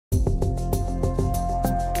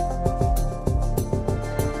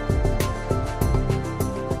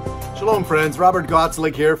Shalom friends, Robert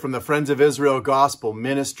Gottslig here from the Friends of Israel Gospel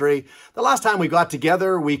Ministry. The last time we got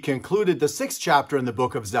together, we concluded the 6th chapter in the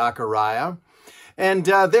book of Zechariah. And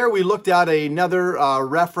there we looked at another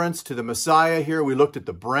reference to the Messiah here. We looked at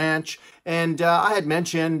the branch. And I had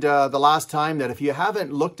mentioned the last time that if you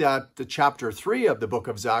haven't looked at the chapter 3 of the book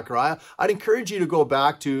of Zechariah, I'd encourage you to go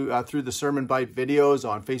back to through the Sermon Bite videos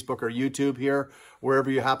on Facebook or YouTube here, wherever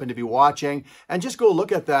you happen to be watching, and just go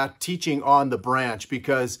look at that teaching on the branch,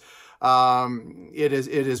 because it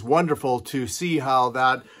is wonderful to see how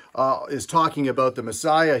that is talking about the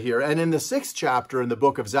Messiah here. And in the 6th chapter in the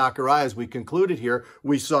book of Zechariah, as we concluded here,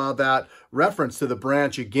 we saw that reference to the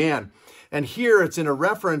branch again. And here it's in a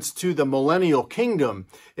reference to the millennial kingdom,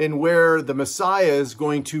 in where the Messiah is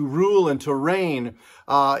going to rule and to reign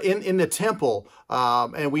in the temple.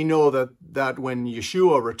 And we know that when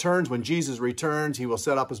Yeshua returns, when Jesus returns, he will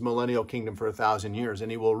set up his millennial kingdom for 1,000 years.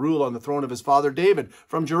 And he will rule on the throne of his father David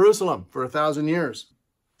from Jerusalem for 1,000 years.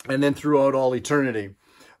 And then throughout all eternity.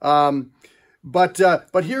 But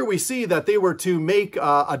here we see that they were to make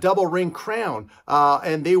a double ring crown,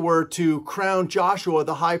 and they were to crown Joshua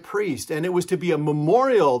the high priest, and it was to be a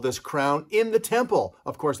memorial, this crown, in the temple.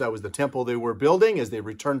 Of course, that was the temple they were building as they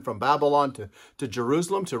returned from Babylon to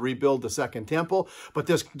Jerusalem to rebuild the second temple. But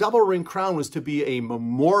this double ring crown was to be a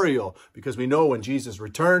memorial, because we know when Jesus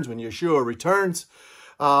returns, when Yeshua returns,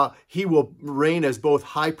 he will reign as both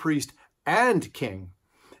high priest and king.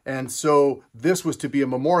 And so this was to be a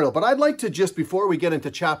memorial. But I'd like to just, before we get into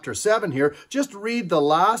chapter 7 here, just read the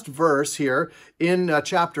last verse here in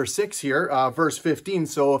chapter 6 here, verse 15.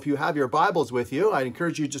 So if you have your Bibles with you, I'd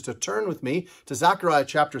encourage you just to turn with me to Zechariah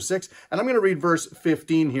chapter 6. And I'm going to read verse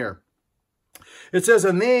 15 here. It says,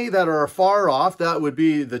 "And they that are afar off," that would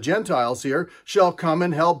be the Gentiles here, "shall come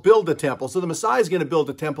and help build the temple." So the Messiah is going to build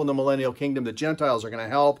the temple in the millennial kingdom. The Gentiles are going to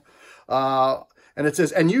help. And it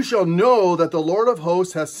says, "And you shall know that the Lord of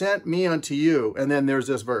hosts has sent me unto you." And then there's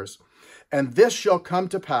this verse. "And this shall come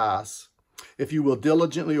to pass if you will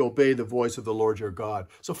diligently obey the voice of the Lord your God."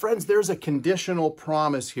 So friends, there's a conditional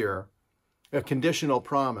promise here. A conditional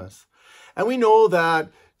promise. And we know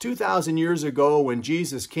that 2,000 years ago, when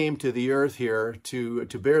Jesus came to the earth here to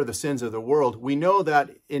bear the sins of the world, we know that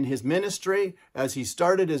in his ministry, as he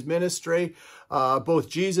started his ministry, both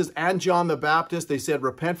Jesus and John the Baptist, they said,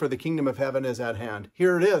 "Repent, for the kingdom of heaven is at hand."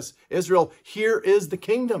 Here it is. Israel, here is the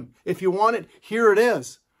kingdom. If you want it, here it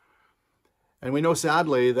is. And we know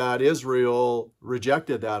sadly that Israel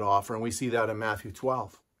rejected that offer, and we see that in Matthew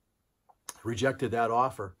 12. Rejected that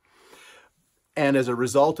offer. And as a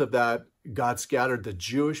result of that, God scattered the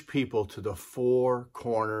Jewish people to the four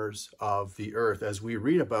corners of the earth, as we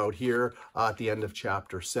read about here at the end of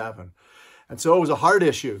chapter 7. And so it was a hard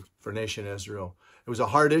issue for nation Israel. It was a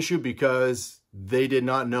hard issue because they did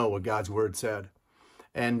not know what God's word said.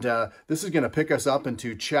 And this is going to pick us up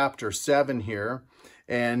into chapter 7 here.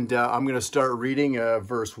 And I'm going to start reading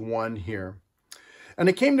verse 1 here. "And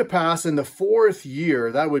it came to pass in the 4th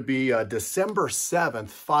year," that would be December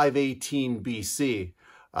 7th, 518 BC.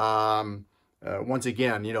 Once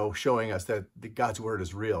again, showing us that God's word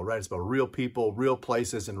is real, right? It's about real people, real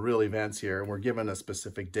places, and real events here. And we're given a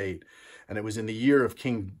specific date. "And it was in the year of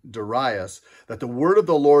King Darius that the word of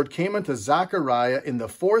the Lord came unto Zechariah in the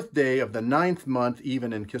 4th day of the 9th month,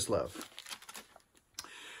 even in Kislev."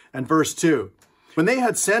 And verse 2. "When they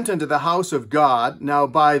had sent unto the house of God," now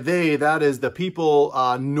by they, that is the people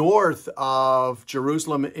north of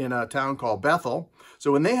Jerusalem in a town called Bethel.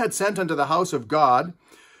 "So when they had sent unto the house of God,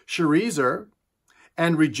 Sherezer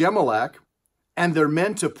and Regemelech, and their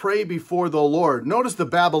men to pray before the Lord." Notice the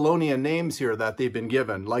Babylonian names here that they've been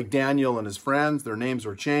given, like Daniel and his friends, their names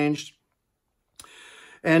were changed.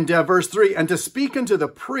 And verse 3, "And to speak unto the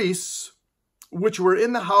priests which were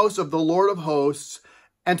in the house of the Lord of hosts,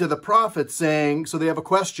 and to the prophets, saying," so they have a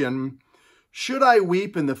question, "Should I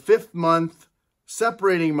weep in the 5th month,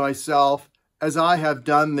 separating myself, as I have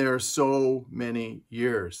done there so many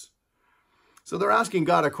years?" So they're asking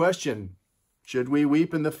God a question. Should we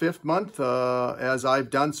weep in the 5th month, as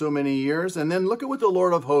I've done so many years? And then look at what the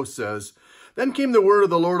Lord of hosts says. "Then came the word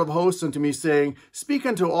of the Lord of hosts unto me, saying, Speak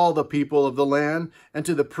unto all the people of the land, and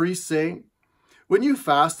to the priests, saying, When you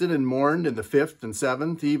fasted and mourned in the 5th and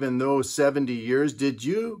 7th, even those 70 years, did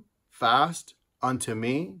you fast unto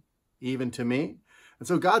me, even to me?" And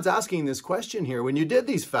so God's asking this question here. When you did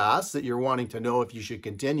these fasts that you're wanting to know if you should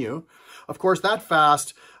continue, of course, that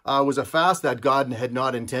fast was a fast that God had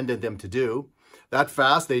not intended them to do. That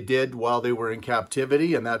fast they did while they were in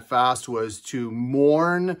captivity, and that fast was to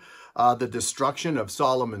mourn the destruction of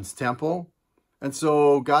Solomon's temple. And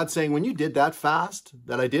so God's saying, when you did that fast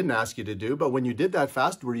that I didn't ask you to do, but when you did that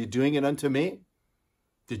fast, were you doing it unto me?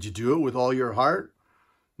 Did you do it with all your heart?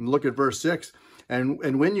 And look at verse 6.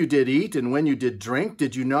 And when you did eat and when you did drink,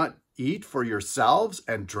 did you not eat for yourselves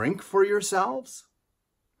and drink for yourselves?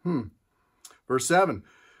 Verse 7.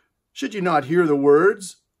 Should you not hear the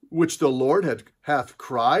words which the Lord hath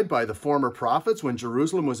cried by the former prophets when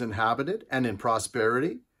Jerusalem was inhabited and in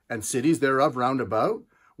prosperity, and cities thereof round about,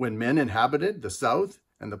 when men inhabited the south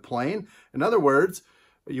and the plain? In other words,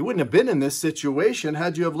 you wouldn't have been in this situation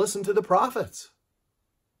had you have listened to the prophets.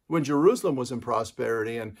 When Jerusalem was in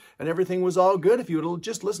prosperity and everything was all good, if you would have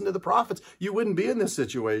just listened to the prophets, you wouldn't be in this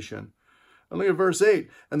situation. And look at verse 8.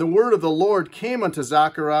 And the word of the Lord came unto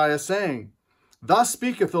Zechariah, saying, Thus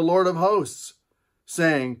speaketh the Lord of hosts,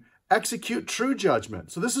 saying, Execute true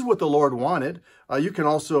judgment. So this is what the Lord wanted. You can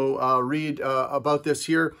also read about this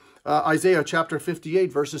here, Isaiah chapter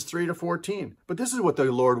 58, verses 3 to 14. But this is what the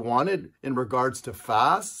Lord wanted in regards to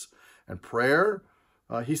fasts and prayer.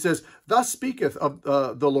 He says, Thus speaketh of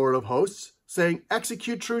the Lord of hosts, saying,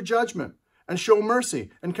 Execute true judgment, and show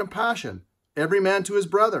mercy and compassion, every man to his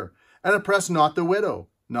brother, and oppress not the widow,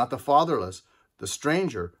 not the fatherless, the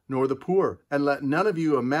stranger, nor the poor, and let none of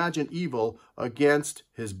you imagine evil against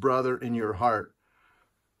his brother in your heart.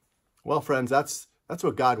 Well, friends, that's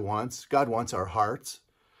what God wants. God wants our hearts.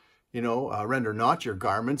 You know, render not your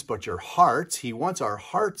garments, but your hearts. He wants our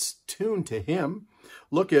hearts tuned to him.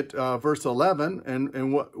 Look at verse 11,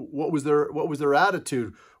 and what was their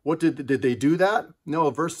attitude? What did they do that? No,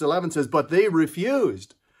 verse 11 says, But they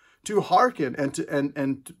refused to hearken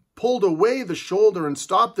and pulled away the shoulder and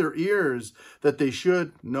stopped their ears, that they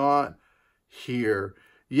should not hear.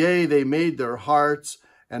 Yea, they made their hearts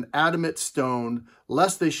an adamant stone,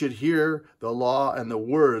 lest they should hear the law and the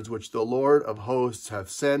words which the Lord of hosts hath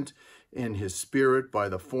sent in his spirit by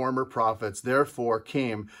the former prophets. Therefore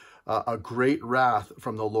came a great wrath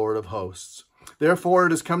from the Lord of hosts. Therefore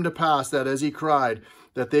it has come to pass that as he cried,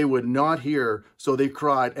 that they would not hear, so they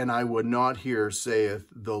cried, and I would not hear, saith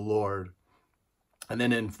the Lord. And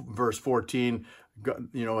then in verse 14,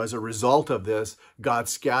 you know, as a result of this, God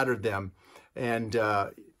scattered them. And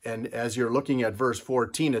as you're looking at verse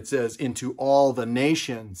 14, it says, into all the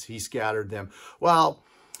nations he scattered them. Well,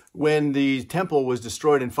 when the temple was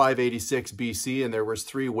destroyed in 586 BC, and there was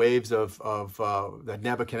 3 waves that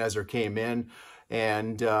Nebuchadnezzar came in,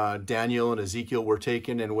 and Daniel and Ezekiel were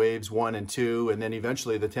taken in waves 1 and 2, and then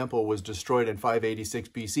eventually the temple was destroyed in 586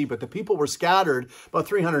 BC. But the people were scattered about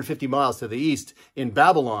 350 miles to the east in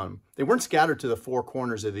Babylon. They weren't scattered to the 4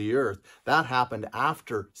 corners of the earth. That happened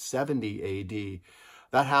after 70 AD.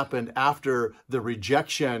 That happened after the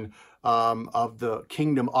rejection of the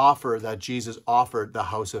kingdom offer that Jesus offered the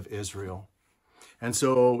house of Israel. And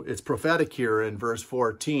so it's prophetic here in verse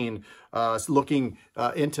 14, looking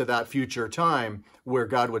into that future time where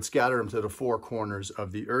God would scatter them to the 4 corners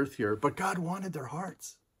of the earth here. But God wanted their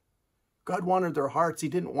hearts. God wanted their hearts. He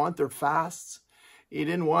didn't want their fasts. He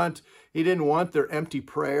didn't want their empty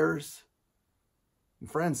prayers.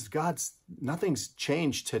 And friends, nothing's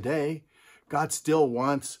changed today. God still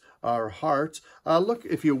wants our hearts. Look,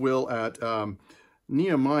 if you will, at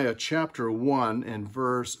Nehemiah chapter 1 and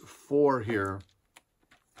verse 4 here.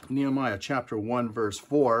 Nehemiah chapter 1, verse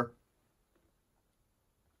 4.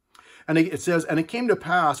 And it says, And it came to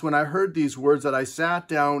pass when I heard these words that I sat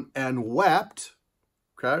down and wept,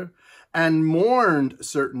 okay, and mourned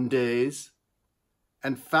certain days,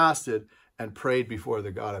 and fasted and prayed before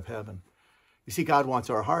the God of heaven. You see, God wants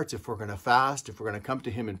our hearts. If we're going to fast, if we're going to come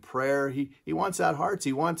to him in prayer, he wants that hearts.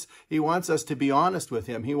 He wants us to be honest with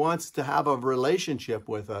him. He wants to have a relationship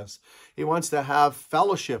with us. He wants to have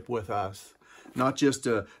fellowship with us. Not just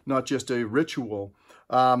a ritual.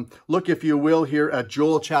 Look, if you will, here at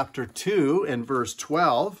Joel chapter 2 and verse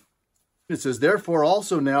 12. It says, Therefore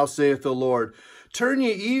also now saith the Lord, Turn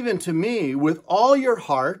ye even to me with all your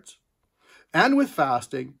heart, and with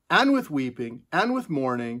fasting, and with weeping, and with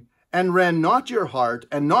mourning, and rend not your heart,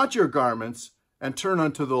 and not your garments, and turn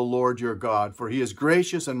unto the Lord your God. For he is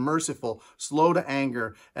gracious and merciful, slow to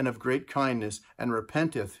anger, and of great kindness, and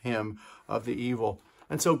repenteth him of the evil.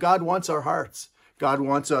 And so God wants our hearts. God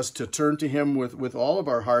wants us to turn to him with all of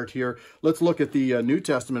our heart here. Let's look at the New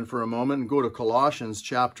Testament for a moment and go to Colossians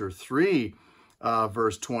chapter 3,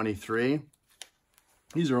 verse 23.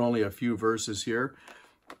 These are only a few verses here.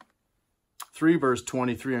 3 verse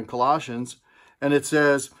 23 in Colossians. And it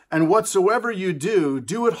says, And whatsoever you do,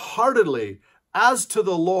 do it heartily, as to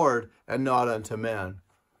the Lord, and not unto men.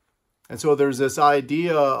 And so there's this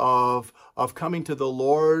idea of coming to the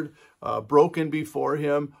Lord, broken before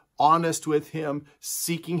him, honest with him,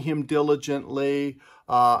 seeking him diligently.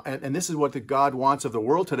 And this is what God wants of the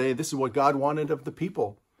world today. This is what God wanted of the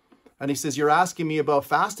people. And he says, you're asking me about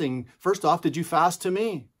fasting. First off, did you fast to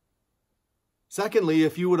me? Secondly,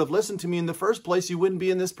 if you would have listened to me in the first place, you wouldn't be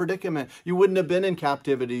in this predicament. You wouldn't have been in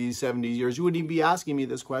captivity these 70 years. You wouldn't even be asking me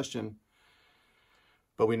this question.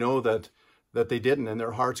 But we know that they didn't, and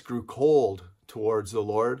their hearts grew cold towards the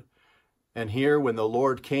Lord. And here, when the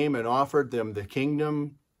Lord came and offered them the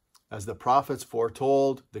kingdom, as the prophets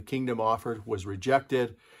foretold, the kingdom offered was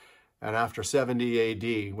rejected. And after 70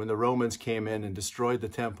 AD, when the Romans came in and destroyed the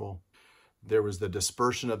temple, there was the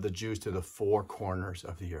dispersion of the Jews to the four corners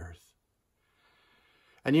of the earth.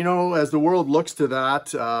 And, you know, as the world looks to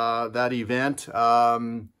that event,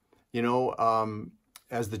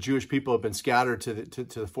 as the Jewish people have been scattered to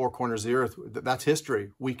the four corners of the earth, that's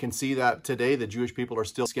history. We can see that today. The Jewish people are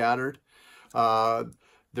still scattered.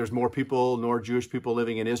 There's more Jewish people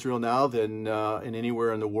living in Israel now than in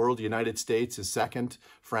anywhere in the world. The United States is second.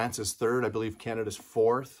 France is third. I believe Canada's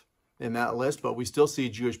fourth in that list. But we still see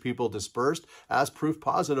Jewish people dispersed as proof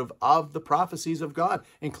positive of the prophecies of God,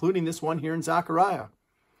 including this one here in Zechariah.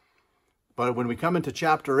 But when we come into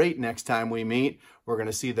chapter 8 next time we meet, we're going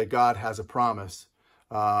to see that God has a promise.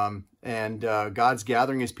 God's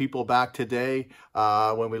gathering his people back today.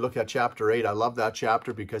 When we look at chapter 8, I love that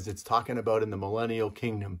chapter because it's talking about in the millennial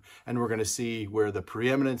kingdom. And we're going to see where the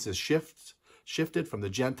preeminence is shifted from the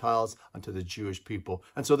Gentiles unto the Jewish people.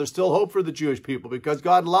 And so there's still hope for the Jewish people because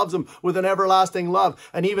God loves them with an everlasting love.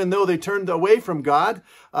 And even though they turned away from God,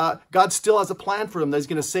 God still has a plan for them that he's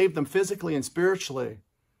going to save them physically and spiritually.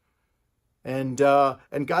 And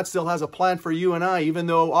God still has a plan for you and I, even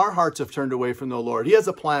though our hearts have turned away from the Lord. He has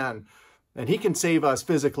a plan, and he can save us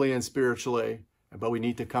physically and spiritually. But we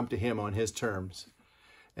need to come to him on his terms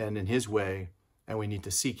and in his way, and we need to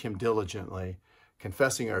seek him diligently,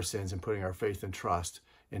 confessing our sins and putting our faith and trust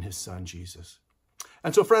in his son, Jesus.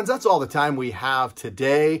 And so, friends, that's all the time we have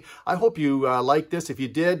today. I hope you liked this. If you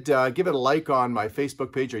did, give it a like on my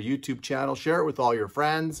Facebook page or YouTube channel. Share it with all your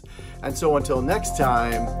friends. And so until next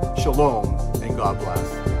time, shalom and God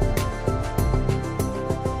bless.